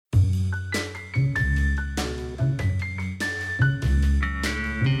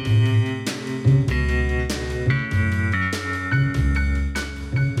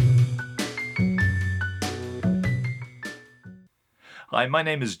Hi, my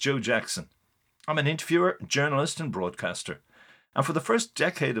name is Joe Jackson. I'm an interviewer, journalist, and broadcaster. And for the first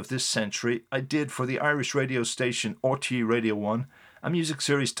decade of this century, I did for the Irish radio station RTE Radio 1 a music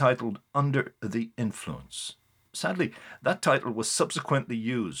series titled Under the Influence. Sadly, that title was subsequently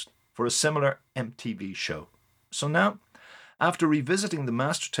used for a similar MTV show. So now, after revisiting the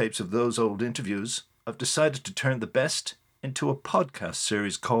master tapes of those old interviews, I've decided to turn the best into a podcast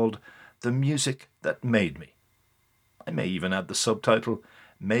series called The Music That Made Me. I may even add the subtitle,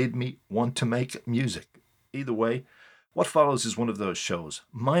 Made Me Want to Make Music. Either way, what follows is one of those shows,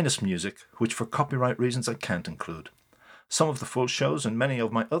 minus music, which for copyright reasons I can't include. Some of the full shows and many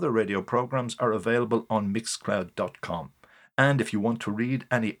of my other radio programs are available on mixcloud.com. And if you want to read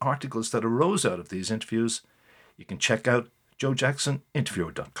any articles that arose out of these interviews, you can check out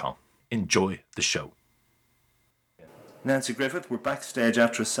joejacksoninterviewer.com. Enjoy the show. Nanci Griffith, we're backstage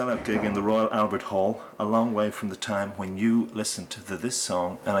after a sellout gig in the Royal Albert Hall, a long way from the time when you listened to this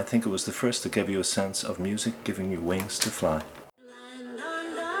song, and I think it was the first that gave you a sense of music giving you wings to fly.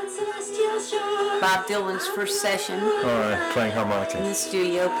 Bob Dylan's first session. Alright, playing harmonica. In the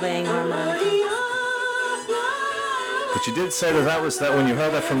studio playing harmonica. But you did say that was when you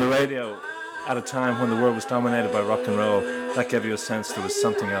heard that from the radio at a time when the world was dominated by rock and roll, that gave you a sense there was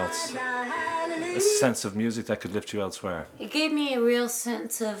something else. A sense of music that could lift you elsewhere. It gave me a real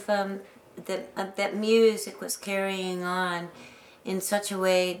sense of that music was carrying on in such a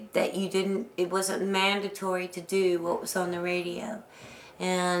way that it wasn't mandatory to do what was on the radio.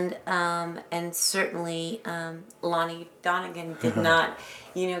 And certainly Lonnie Donegan did not,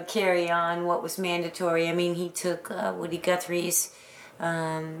 carry on what was mandatory. I mean, he took Woody Guthrie's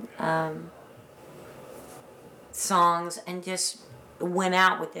songs and just went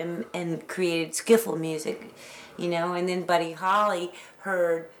out with them and created skiffle music, and then Buddy Holly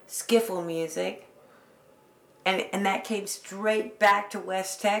heard skiffle music, and that came straight back to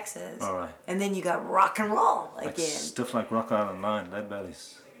West Texas. All right. And then you got rock and roll again. Like stuff like Rock Island Line, Lead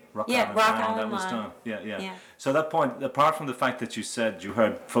Bellies. Rock Island Line, that was done. Yeah. So at that point, apart from the fact that you said you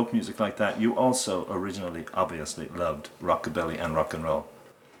heard folk music like that, you also originally, obviously, loved rockabilly and rock and roll.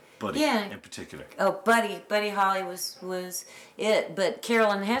 Buddy, in particular. Oh, Buddy Holly was it, but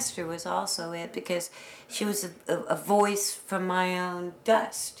Carolyn Hester was also it because she was a voice from my own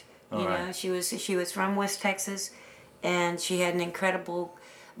dust. Right. She was from West Texas, and she had an incredible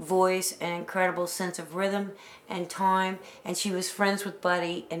voice, an incredible sense of rhythm and time, and she was friends with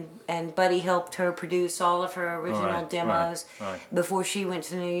Buddy, and Buddy helped her produce all of her original demos before she went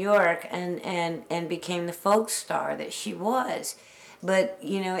to New York and became the folk star that she was. But,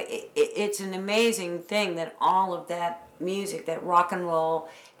 it's an amazing thing that all of that music, that rock and roll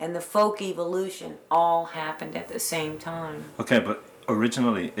and the folk evolution all happened at the same time. Okay, but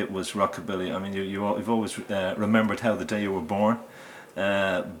originally it was rockabilly. I mean, you've always remembered how the day you were born,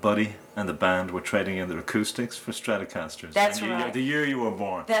 Buddy and the band were trading in their acoustics for Stratocasters. That's right. The year you were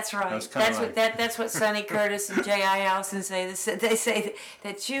born. That's right. That's what Sonny Curtis and J.I. Allison say. They say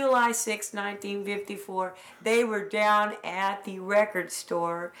that July 6, 1954, they were down at the record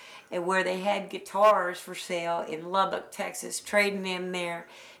store where they had guitars for sale in Lubbock, Texas, trading in their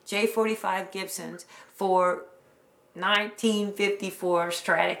J45 Gibsons for 1954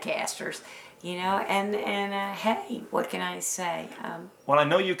 Stratocasters. Hey, what can I say? Well, I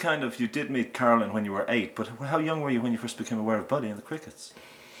know you did meet Carolyn when you were 8, but how young were you when you first became aware of Buddy and the Crickets?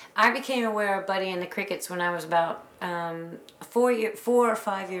 I became aware of Buddy and the Crickets when I was about 4 or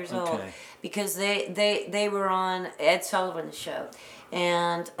 5 years old, because they were on Ed Sullivan's show,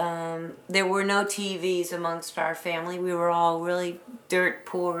 and there were no TVs amongst our family. We were all really dirt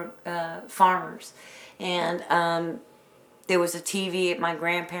poor farmers, and there was a TV at my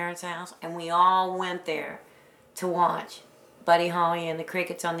grandparents' house, and we all went there to watch Buddy Holly and the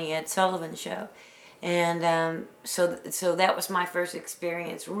Crickets on the Ed Sullivan Show. And so that was my first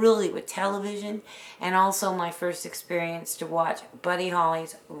experience really with television, and also my first experience to watch Buddy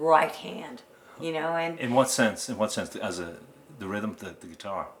Holly's right hand, and... In what sense? As the rhythm, the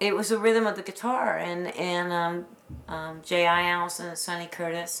guitar? It was the rhythm of the guitar, and J.I. Allison and Sonny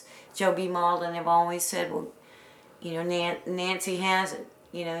Curtis, Joe B. Malden have always said, well, Nanci has it.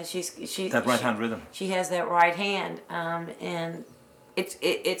 She that right hand rhythm. She has that right hand, and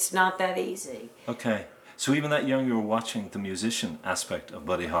it's not that easy. Okay, so even that young, you were watching the musician aspect of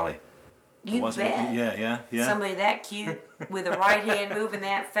Buddy Holly. You bet. Yeah. Somebody that cute with a right hand moving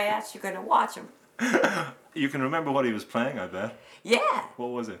that fast, you're gonna watch him. You can remember what he was playing, I bet. Yeah.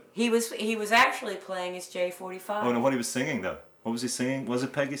 What was it? He was actually playing his J45. Oh no, what he was singing though? What was he singing? Was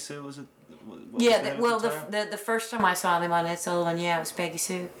it Peggy Sue? The first time I saw them on Ed Sullivan, it was Peggy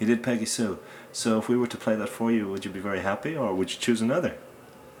Sue. He did Peggy Sue. So if we were to play that for you, would you be very happy, or would you choose another?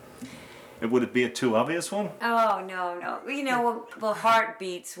 Would it be a too obvious one? Oh, no. You know, well,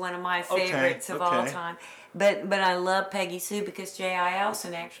 Heartbeat's one of my favorites of all time. But I love Peggy Sue because J.I.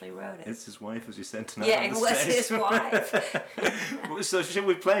 Allison actually wrote it. It's his wife, as you said tonight. Yeah, it was his wife. So should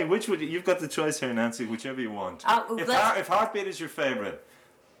we play? Which would you've got the choice here, Nancy, whichever you want. If Heartbeat is your favourite,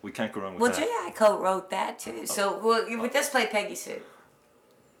 we can't go wrong with that. Well, J.I. co-wrote that too. So we'll just play Peggy Sue.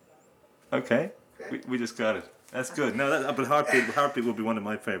 Okay. We just got it. That's good. No, but Heartbeat will be one of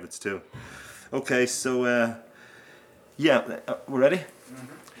my favourites too. Okay, so we're ready?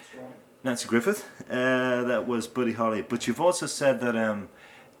 Mm-hmm. Nanci Griffith, that was Buddy Holly. But you've also said that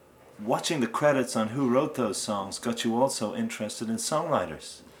watching the credits on who wrote those songs got you also interested in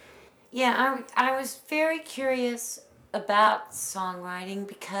songwriters. Yeah, I was very curious about songwriting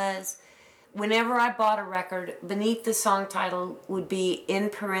because whenever I bought a record, beneath the song title would be in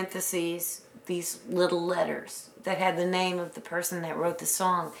parentheses these little letters that had the name of the person that wrote the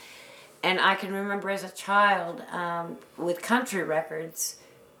song. And I can remember as a child with country records,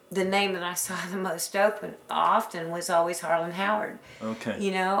 the name that I saw the most often was always Harlan Howard. Okay.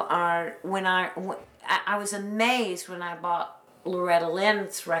 You know, I was amazed when I bought Loretta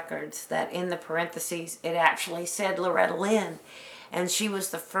Lynn's records that in the parentheses it actually said Loretta Lynn. And she was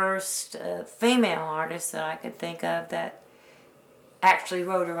the first female artist that I could think of that actually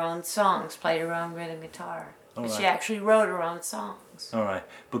wrote her own songs, played her own rhythm guitar. She actually wrote her own songs. All right.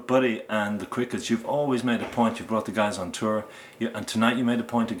 But Buddy and the Crickets, you've always made a point, you've brought the guys on tour, and tonight you made a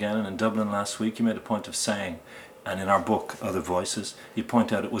point again, and in Dublin last week you made a point of saying, and in our book, Other Voices, you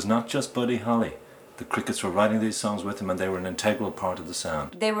point out it was not just Buddy Holly. The Crickets were writing these songs with him, and they were an integral part of the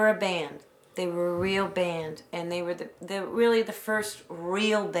sound. They were a band. They were a real band, and they were really the first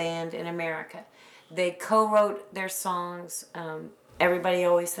real band in America. They co-wrote their songs. Everybody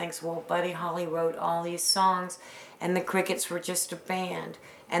always thinks, well, Buddy Holly wrote all these songs, and the Crickets were just a band.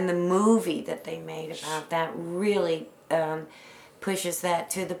 And the movie that they made about that really pushes that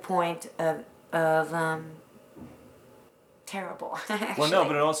to the point of terrible, actually. Well, no,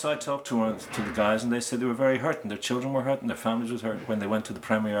 but also I talked to the guys, and they said they were very hurt, and their children were hurt, and their families were hurt when they went to the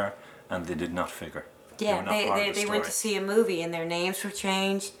premiere, and they did not figure. Yeah, they went to see a movie, and their names were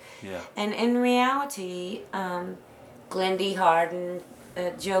changed. Yeah. And in reality, Glenn D. Harden,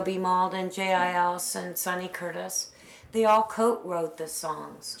 Joe B. Malden, J.I. Allison, Sonny Curtis, they all co-wrote the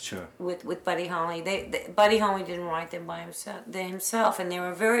songs. Sure. With Buddy Holly. Buddy Holly didn't write them by himself, and there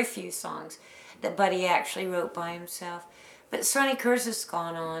were very few songs that Buddy actually wrote by himself. But Sonny Curtis has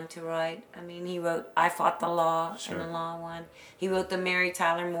gone on to write. I mean, he wrote "I Fought the Law" and the Law Won. He wrote the Mary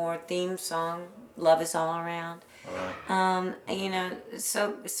Tyler Moore theme song, "Love Is All Around." All right. You know,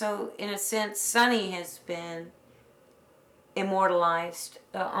 so in a sense, Sonny has been immortalized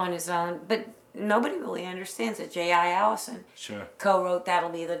on his own, but nobody really understands that J.I. Allison co-wrote "That'll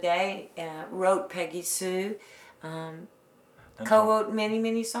Be the Day," wrote Peggy Sue, co-wrote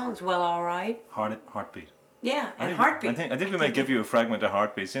many songs. Well, all right. Heartbeat. Yeah, and Heartbeat. I think we might give you a fragment of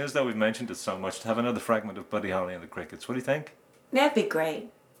Heartbeat. Seeing as though we've mentioned it so much, to have another fragment of Buddy Holly and the Crickets. What do you think? That'd be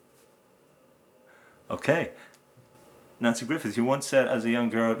great. Okay. Nanci Griffith, you once said as a young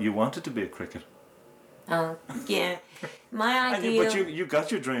girl you wanted to be a cricket. Oh, yeah. My ideal... But you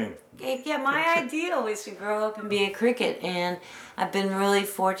got your dream. Yeah, my ideal was to grow up and be a cricket, and I've been really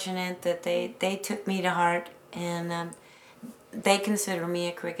fortunate that they took me to heart, and they consider me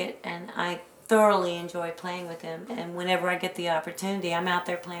a cricket, and I thoroughly enjoy playing with them. And whenever I get the opportunity, I'm out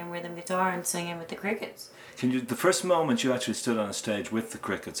there playing rhythm guitar and singing with the Crickets. The first moment you actually stood on a stage with the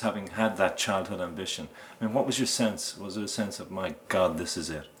Crickets, having had that childhood ambition, I mean, what was your sense? Was it a sense of, my God, this is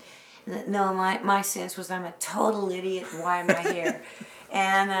it? No, my sense was, I'm a total idiot. Why am I here?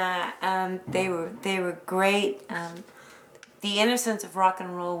 And they were great. The innocence of rock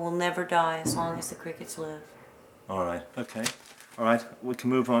and roll will never die as long as the Crickets live. All right. Okay. All right. We can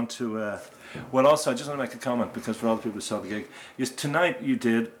move on to. Well, also, I just want to make a comment because for all the people who saw the gig, tonight you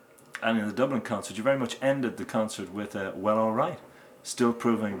did, and in the Dublin concert, you very much ended the concert with "Well, All Right," still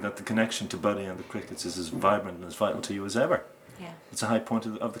proving that the connection to Buddy and the Crickets is as vibrant and as vital to you as ever. Yeah. It's a high point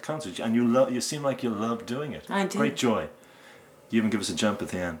of the concert, and you seem like you love doing it. I do. Great joy. You even give us a jump at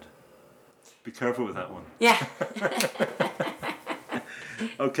the end. Be careful with that one. Yeah.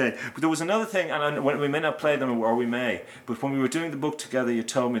 Okay, but there was another thing, and we may not play them, or we may, but when we were doing the book together, you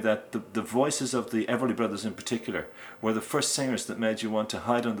told me that the voices of the Everly Brothers in particular were the first singers that made you want to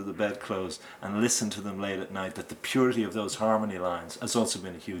hide under the bedclothes and listen to them late at night, that the purity of those harmony lines has also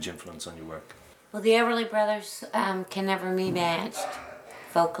been a huge influence on your work. Well, the Everly Brothers can never be matched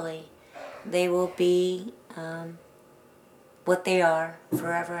vocally. they will be what they are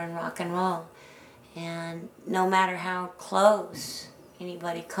forever in rock and roll. And no matter how close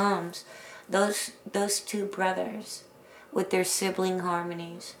anybody comes, those two brothers, with their sibling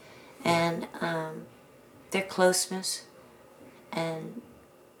harmonies and their closeness, and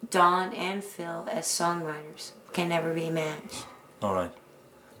Don and Phil as songwriters, can never be matched. All right.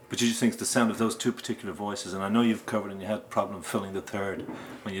 But you just think the sound of those two particular voices, and I know you've covered and you had a problem filling the third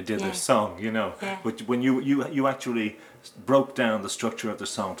when you did their song, you know. Yeah. But when you actually broke down the structure of the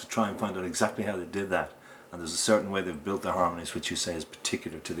song to try and find out exactly how they did that, and there's a certain way they've built their harmonies, which you say is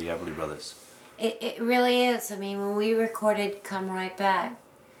particular to the Everly Brothers. It really is. I mean, when we recorded Come Right Back,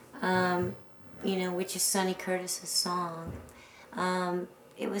 which is Sonny Curtis's song,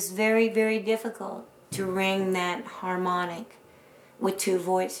 it was very, very difficult to ring that harmonic with two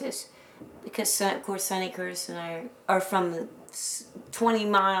voices, because of course Sonny Curtis and I are from 20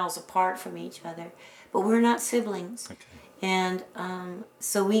 miles apart from each other, but we're not siblings. Okay. And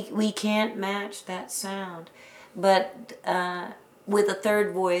so we can't match that sound. But with a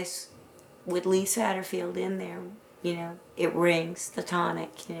third voice, with Lee Satterfield in there, it rings the tonic,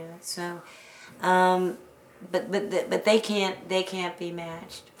 So, but they can't be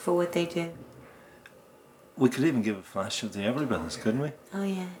matched for what they do. We could even give a flash of the Everly Brothers, couldn't we? Oh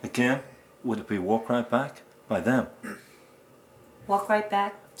yeah. Again, would it be Walk Right Back by them? Walk Right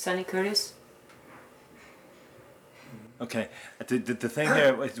Back, Sonny Curtis. Okay, the thing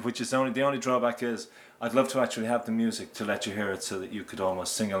here, which is the only drawback, is I'd love to actually have the music to let you hear it so that you could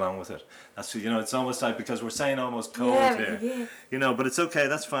almost sing along with it. That's, it's almost like, because we're saying almost cold here. Yeah. But it's okay,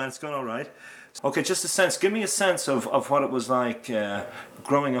 that's fine, it's going all right. Okay, just a sense, give me a sense of what it was like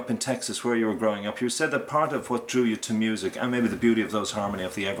growing up in Texas, where you were growing up. You said that part of what drew you to music, and maybe the beauty of those harmony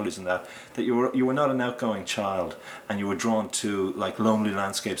of the Everlys and that you were not an outgoing child, and you were drawn to like lonely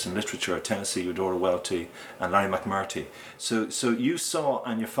landscapes in literature, Tennessee, Eudora Welty and Larry McMurtry. So you saw,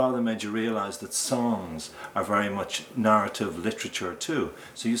 and your father made you realise that songs are very much narrative literature too.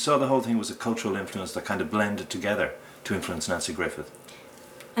 So you saw the whole thing was a cultural influence that kind of blended together to influence Nanci Griffith.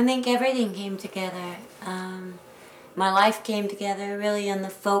 I think everything came together. My life came together really on the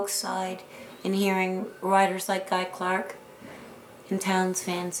folk side, in hearing writers like Guy Clark and Townes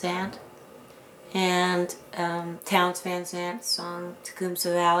Van Zandt. And Townes Van Zandt's song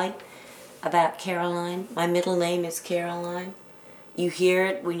Tecumseh Valley about Caroline. My middle name is Caroline. You hear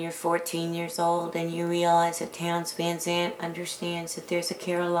it when you're 14 years old and you realize that Townes Van Zandt understands that there's a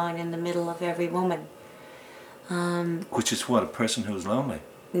Caroline in the middle of every woman. Which is what? A person who is lonely?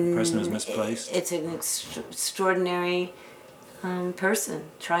 A person who's misplaced? It's an extraordinary person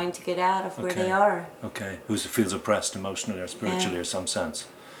trying to get out of where they are. Okay, who feels oppressed emotionally or spiritually or some sense.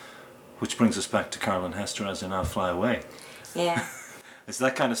 Which brings us back to Carolyn Hester as they now fly away. Yeah. It's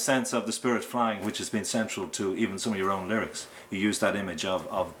that kind of sense of the spirit flying which has been central to even some of your own lyrics. You use that image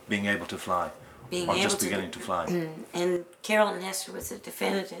of being able to fly, beginning to fly. And Carolyn Hester was a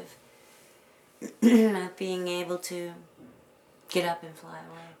definitive of being able to get up and fly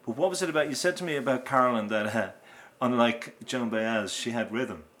away. But what was it about, you said to me about Carolyn that unlike Joan Baez, she had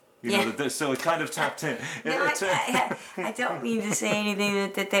rhythm. So it kind of tapped in. I don't mean to say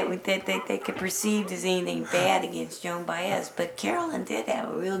anything that they could perceive as anything bad against Joan Baez, but Carolyn did have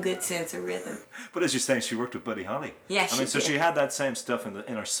a real good sense of rhythm. But as you're saying, she worked with Buddy Holly. Yeah, she had that same stuff in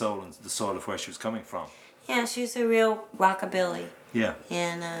her soul and the soul of where she was coming from. Yeah, she's a real rockabilly. Yeah.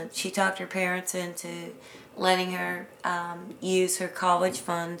 And she talked her parents into letting her use her college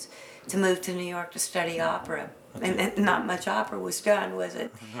funds to move to New York to study opera. Okay. And not much opera was done, was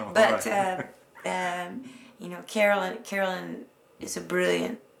it? No, but Carolyn is a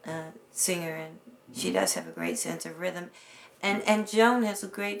brilliant singer, and she does have a great sense of rhythm, and Joan has a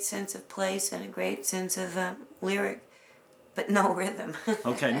great sense of place and a great sense of lyric, but no rhythm.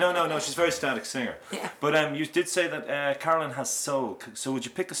 Okay, no, she's a very static singer. Yeah. But you did say that Carolyn has soul. So would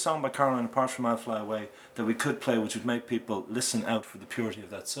you pick a song by Carolyn apart from I'll Fly Away that we could play, which would make people listen out for the purity of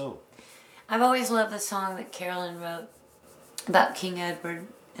that soul? I've always loved the song that Carolyn wrote about King Edward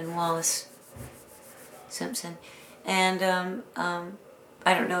and Wallace Simpson. And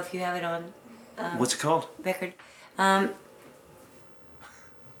I don't know if you have it on... what's it called? Record.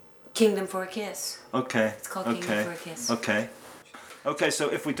 Kingdom for a Kiss. Okay. It's called Kingdom for a Kiss. Okay, so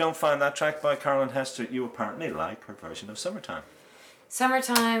if we don't find that track by Carolyn Hester, you apparently like her version of Summertime.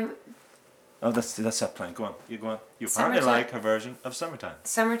 Summertime... Oh, that's that playing. Go on. You go on. You apparently like her version of Summertime.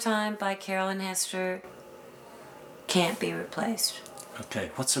 Summertime by Carolyn Hester can't be replaced.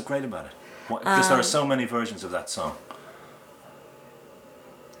 Okay. What's so great about it? Because there are so many versions of that song.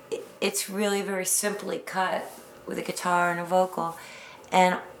 It's really very simply cut with a guitar and a vocal.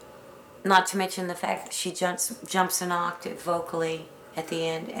 And not to mention the fact that she jumps an octave vocally at the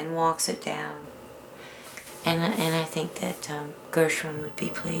end and walks it down. And I think that Gershwin would be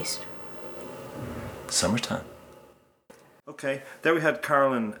pleased. Summertime. Okay, there we had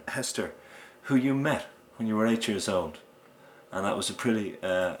Carolyn Hester, who you met when you were 8 years old. And that was a pretty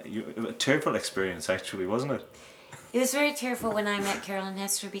a tearful experience, actually, wasn't it? It was very tearful when I met Carolyn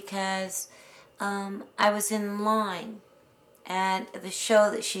Hester because I was in line at the show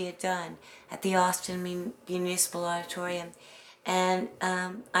that she had done at the Austin Municipal Auditorium. And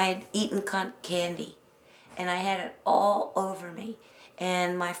I had eaten cotton candy. And I had it all over me.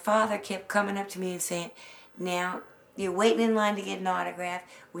 And my father kept coming up to me and saying, now, you're waiting in line to get an autograph.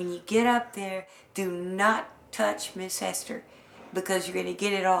 When you get up there, do not touch Miss Hester because you're going to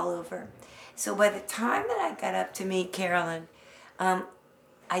get it all over. So by the time that I got up to meet Carolyn,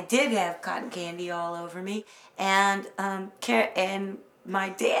 I did have cotton candy all over me. And my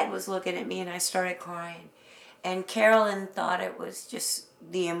dad was looking at me and I started crying. And Carolyn thought it was just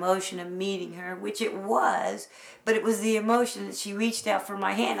the emotion of meeting her, which it was, but it was the emotion that she reached out for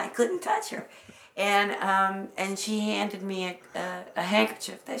my hand. I couldn't touch her. And she handed me a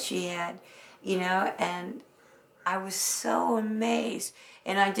handkerchief that she had, and I was so amazed.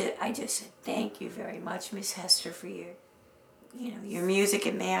 And I just said, thank you very much, Miss Hester, for your music,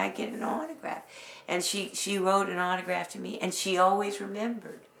 and may I get an autograph? And she wrote an autograph to me, and she always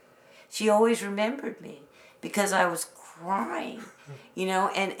remembered. She always remembered me because I was crying,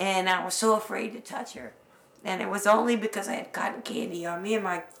 and I was so afraid to touch her. And it was only because I had cotton candy on me, and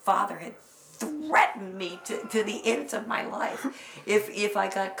my father had threatened me to the ends of my life if I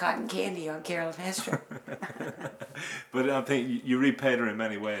got cotton candy on Carolyn Hester. But I think you repaid her in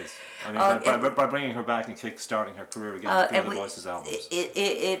many ways. I mean, by bringing her back and kick-starting her career again with the Other Voices albums.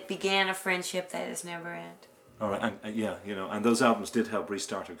 It began a friendship that has never ended. All right, and and those albums did help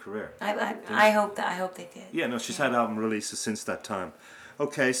restart her career. I hope they did. Yeah, no, she's had album releases since that time.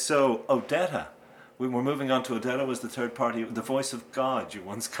 Okay, so Odetta. We're moving on to Odetta was the third party, the voice of God, you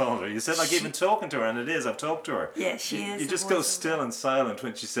once called her. You said like even talking to her, and it is, I've talked to her. Yeah, she is. You just go still and silent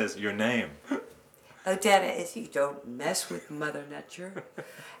when she says your name. Odetta is, you don't mess with Mother Nature.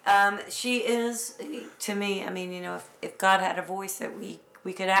 She is, to me, I mean, if God had a voice that we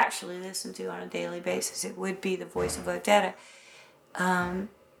could actually listen to on a daily basis, it would be the voice of Odetta.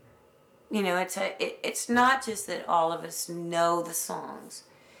 It's not just that all of us know the songs.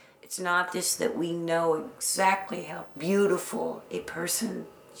 It's not just that we know exactly how beautiful a person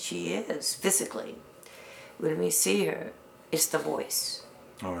she is physically. When we see her, it's the voice.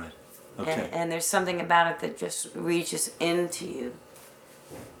 All right. Okay. And there's something about it that just reaches into you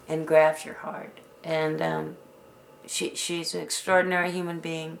and grabs your heart. And she's an extraordinary human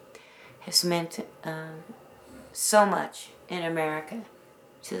being, has meant so much in America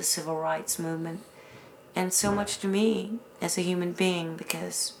to the civil rights movement, and so much to me as a human being,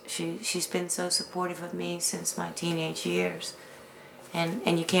 because she's been so supportive of me since my teenage years,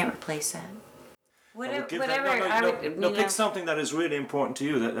 and you can't replace that. Pick something that is really important to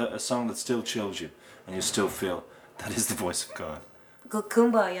you, a song that still chills you, and you still feel that is the voice of God.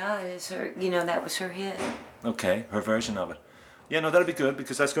 Kumbaya is her, that was her hit. Okay, her version of it. Yeah, no, that'll be good,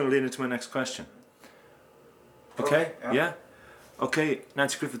 because that's going to lead into my next question. Okay? Yeah? Okay,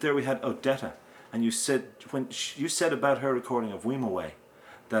 Nanci Griffith, there we had Odetta. And you said about her recording of Weem Away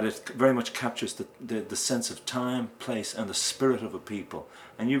that it very much captures the sense of time, place, and the spirit of a people.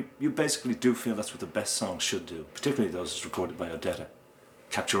 And you basically do feel that's what the best songs should do, particularly those recorded by Odetta.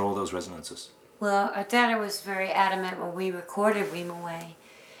 Capture all those resonances. Well, Odetta was very adamant when we recorded Weem Away,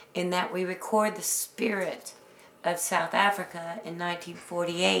 in that we record the spirit of South Africa in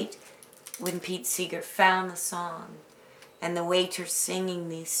 1948 when Pete Seeger found the song. And the waiters singing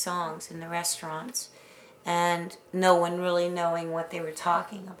these songs in the restaurants, and no one really knowing what they were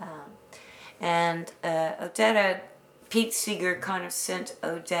talking about. And Odetta, Pete Seeger kind of sent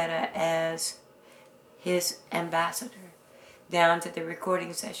Odetta as his ambassador down to the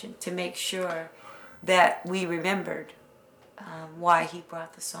recording session to make sure that we remembered why he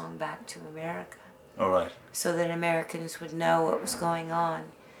brought the song back to America. All right. So that Americans would know what was going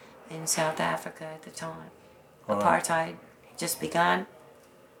on in South Africa at the time. All Apartheid. Right. Just begun,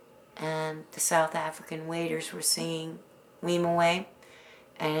 and the South African waiters were singing Weem Away,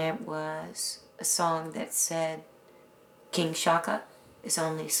 and it was a song that said, King Shaka is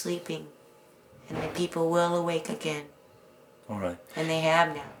only sleeping, and the people will awake again. All right. And they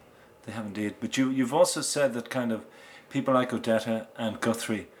have now. They have indeed. But you've also said that kind of people like Odetta and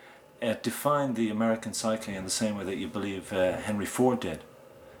Guthrie defined the American psyche in the same way that you believe Henry Ford did.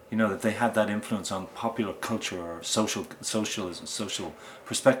 You know, that they had that influence on popular culture or socialism, social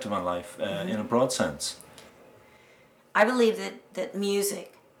perspective on life in a broad sense. I believe that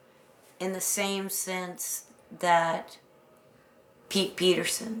music, in the same sense that Pete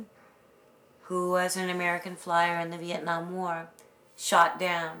Peterson, who was an American flyer in the Vietnam War, shot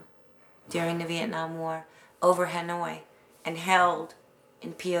down during the Vietnam War over Hanoi and held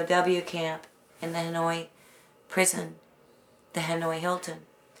in POW camp in the Hanoi prison, the Hanoi Hilton,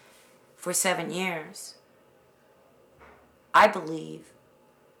 for 7 years. I believe,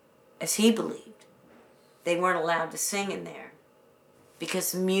 as he believed, they weren't allowed to sing in there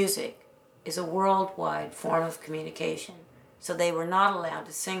because music is a worldwide form of communication. So they were not allowed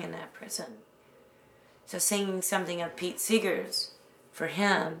to sing in that prison. So singing something of Pete Seeger's for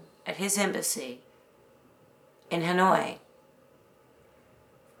him at his embassy in Hanoi,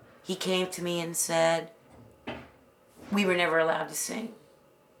 he came to me and said, we were never allowed to sing.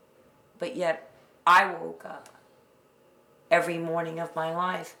 But yet I woke up every morning of my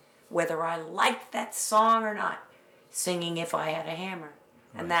life, whether I liked that song or not, singing If I Had a Hammer.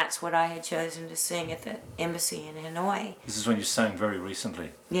 And that's what I had chosen to sing at the embassy in Hanoi. This is when you sang very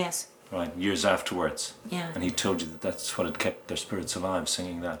recently. Yes. Right, years afterwards. Yeah. And he told you that that's what had kept their spirits alive,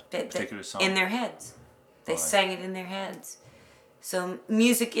 singing that particular song. In their heads. They sang it in their heads. So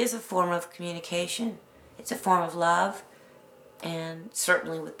music is a form of communication. It's a form of love. And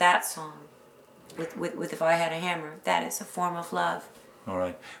certainly with that song, with If I Had a Hammer, that is a form of love. All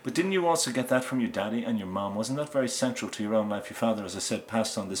right. But didn't you also get that from your daddy and your mom? Wasn't that very central to your own life? Your father, as I said,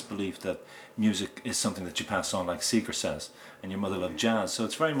 passed on this belief that music is something that you pass on, like Seeger says, and your mother loved jazz. So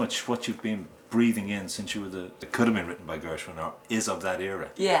it's very much what you've been breathing in since you were it could have been written by Gershwin or is of that era.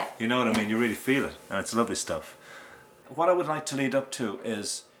 Yeah. You know what I mean? You really feel it, and it's lovely stuff. What I would like to lead up to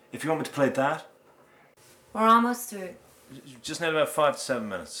is, if you want me to play that. We're almost through. Just need about 5 to 7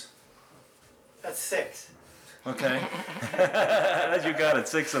 minutes. That's 6. Okay. You got it.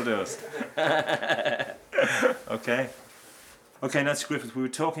 6 will do it. Okay. Okay, Nanci Griffith, we were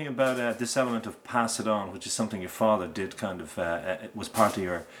talking about this element of pass it on, which is something your father did kind of, it was part of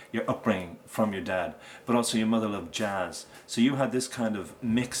your upbringing from your dad, but also your mother loved jazz. So you had this kind of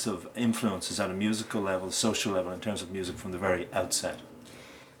mix of influences at a musical level, social level, in terms of music from the very outset.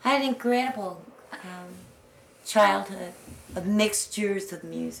 I had an incredible childhood of mixtures of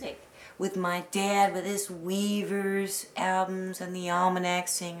music. With my dad, with his Weavers albums and the Almanac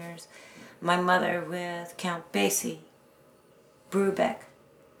Singers. My mother with Count Basie, Brubeck,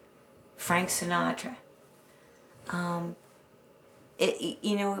 Frank Sinatra.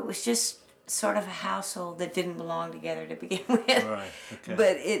 It was just sort of a household that didn't belong together to begin with. Right, okay.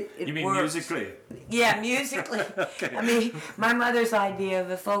 But it You mean works. musically? Yeah, musically. Okay. I mean, my mother's idea of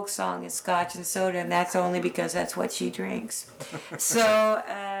a folk song is scotch and soda, and that's only because that's what she drinks. So,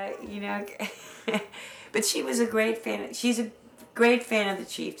 but she was a great fan. She's a great fan of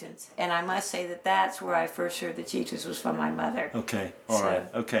the Chieftains, and I must say that that's where I first heard the Chieftains was from my mother. Okay, all right,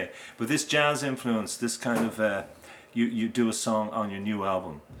 okay. But this jazz influence, this kind of, you do a song on your new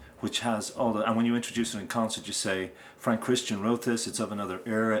album, which has all the, and when you introduce it in concert, you say, Frank Christian wrote this, it's of another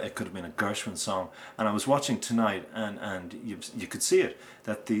era, it could have been a Gershwin song. And I was watching tonight, and you could see it,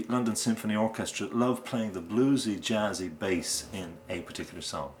 that the London Symphony Orchestra love playing the bluesy, jazzy bass in a particular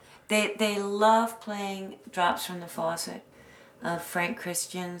song. They love playing Drops from the Faucet of Frank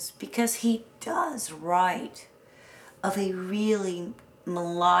Christian's because he does write of a really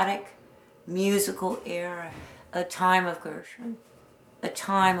melodic musical era, a time of Gershwin, a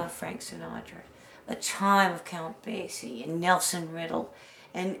time of Frank Sinatra, a time of Count Basie and Nelson Riddle,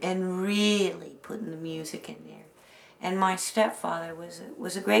 and really putting the music in there. And my stepfather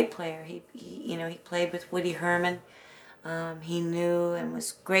was a great player. He played with Woody Herman. He knew and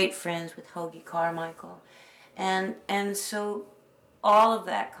was great friends with Hoagie Carmichael, and so all of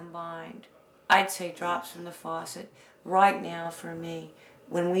that combined, I'd say Drops from the Faucet right now for me.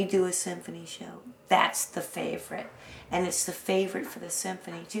 When we do a symphony show, that's the favorite. And it's the favorite for the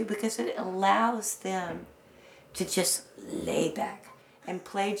symphony too because it allows them to just lay back and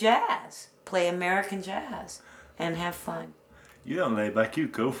play jazz, play American jazz, and have fun. You don't lay back, you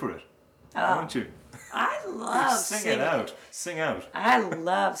go for it, don't you? I love singing it out. Sing out. I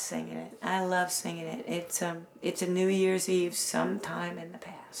love singing it. I love singing it. It's a New Year's Eve sometime in the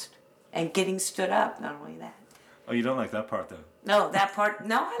past, and getting stood up. Not only that. Oh, you don't like that part though? No, that part.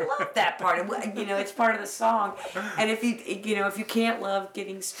 No, I love that part. It's part of the song. And if you can't love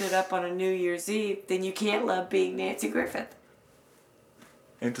getting stood up on a New Year's Eve, then you can't love being Nanci Griffith.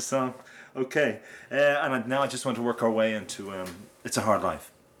 Into song. Okay. And now I just want to work our way into It's a Hard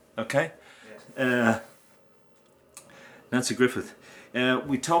Life. Okay? Yes. Nanci Griffith,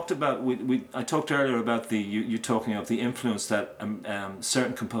 We talked about I talked earlier about you talking of the influence that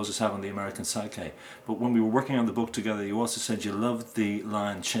certain composers have on the American psyche. But when we were working on the book together, you also said you loved the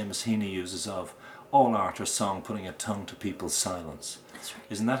line Seamus Heaney uses of all art or song putting a tongue to people's silence. That's right.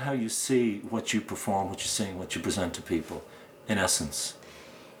 Isn't that how you see what you perform, what you sing, what you present to people, in essence?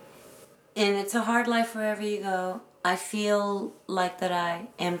 And It's a Hard Life Wherever You Go, I feel like that I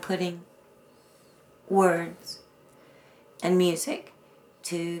am putting words and music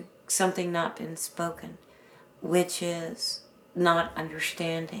to something not been spoken, which is not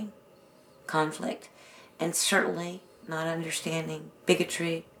understanding conflict, and certainly not understanding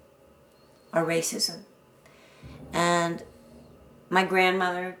bigotry or racism. And my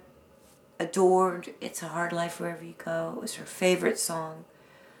grandmother adored It's a Hard Life Wherever You Go. It was her favorite song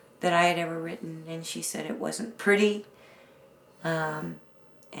that I had ever written, and she said it wasn't pretty, and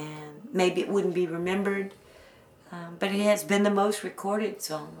maybe it wouldn't be remembered, but it has been the most recorded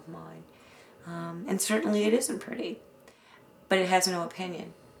song of mine. And certainly it isn't pretty, but it has no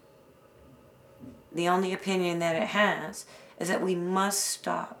opinion. The only opinion that it has is that we must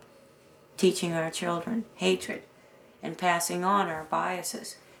stop teaching our children hatred and passing on our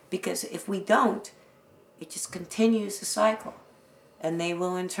biases, because if we don't, it just continues the cycle, and they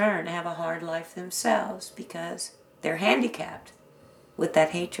will in turn have a hard life themselves because they're handicapped with that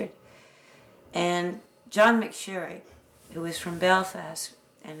hatred. And John McSherry, who is from Belfast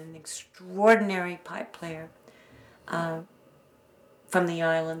and an extraordinary pipe player from the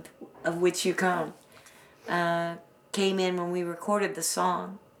island of which you come, came in when we recorded the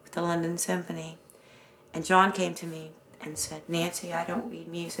song with the London Symphony. And John came to me and said, "Nanci, I don't read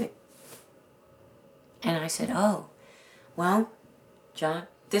music." And I said, "Oh, well, John,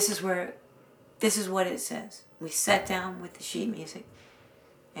 this is what it says." We sat down with the sheet music,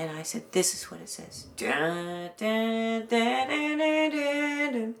 and I said, "This is what it says."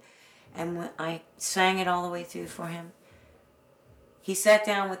 And when I sang it all the way through for him, he sat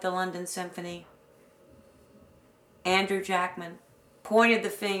down with the London Symphony. Andrew Jackman pointed the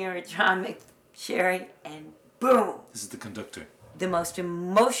finger at John McSherry, and boom! This is the conductor. The most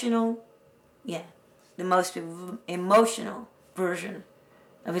emotional version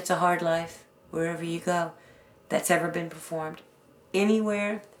of It's a Hard Life Wherever You Go that's ever been performed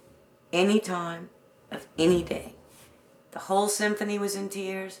anywhere, anytime, of any day. The whole symphony was in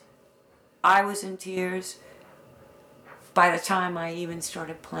tears. I was in tears by the time I even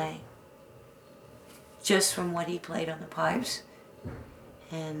started playing, just from what he played on the pipes.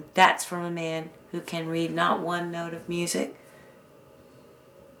 And that's from a man who can read not one note of music,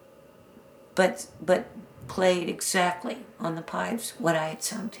 but played exactly on the pipes what I had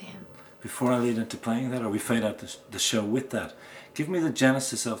sung to him. Before I lead into playing that, or we fade out the show with that, give me the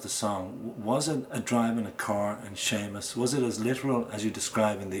genesis of the song. Was it a drive in a car in Seamus? Was it as literal as you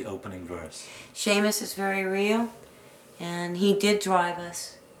describe in the opening verse? Seamus is very real, and he did drive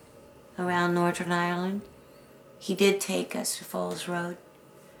us around Northern Ireland. He did take us to Falls Road,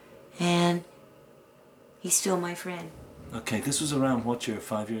 and he's still my friend. Okay, this was around what year,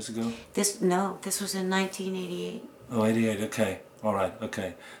 5 years ago? This was in 1988. Oh, 88, okay. All right,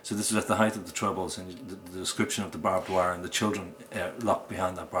 okay. So this was at the height of the Troubles, and the description of the barbed wire and the children locked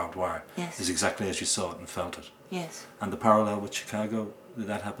behind that barbed wire is exactly as you saw it and felt it. Yes. And the parallel with Chicago, did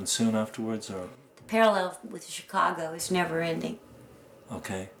that happen soon afterwards, or? The parallel with Chicago is never ending.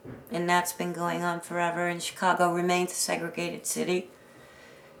 Okay. And that's been going on forever, and Chicago remains a segregated city.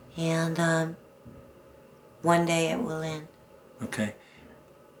 And one day it will end. Okay.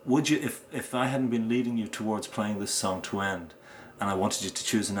 Would you, if I hadn't been leading you towards playing this song to end, and I wanted you to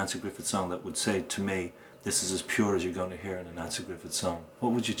choose a Nanci Griffith song that would say to me, this is as pure as you're going to hear in a Nanci Griffith song,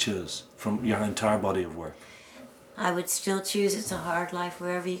 what would you choose from your entire body of work? I would still choose It's a Hard Life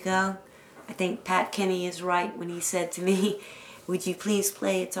Wherever You Go. I think Pat Kenny is right when he said to me, "Would you please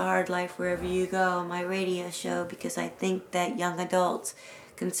play It's a Hard Life Wherever You Go on my radio show, because I think that young adults,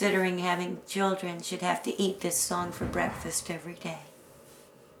 considering having children, should have to eat this song for breakfast every day."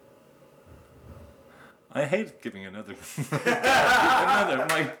 I hate giving another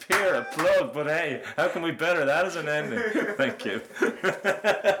my peer a plug, but hey, how can we better that as an ending? Thank you.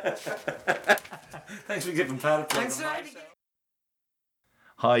 Thanks for giving Pat a plug.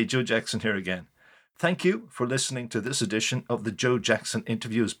 Hi, Joe Jackson here again. Thank you for listening to this edition of the Joe Jackson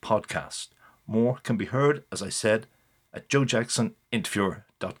Interviews podcast. More can be heard, as I said, at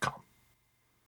joejacksoninterviewer.com.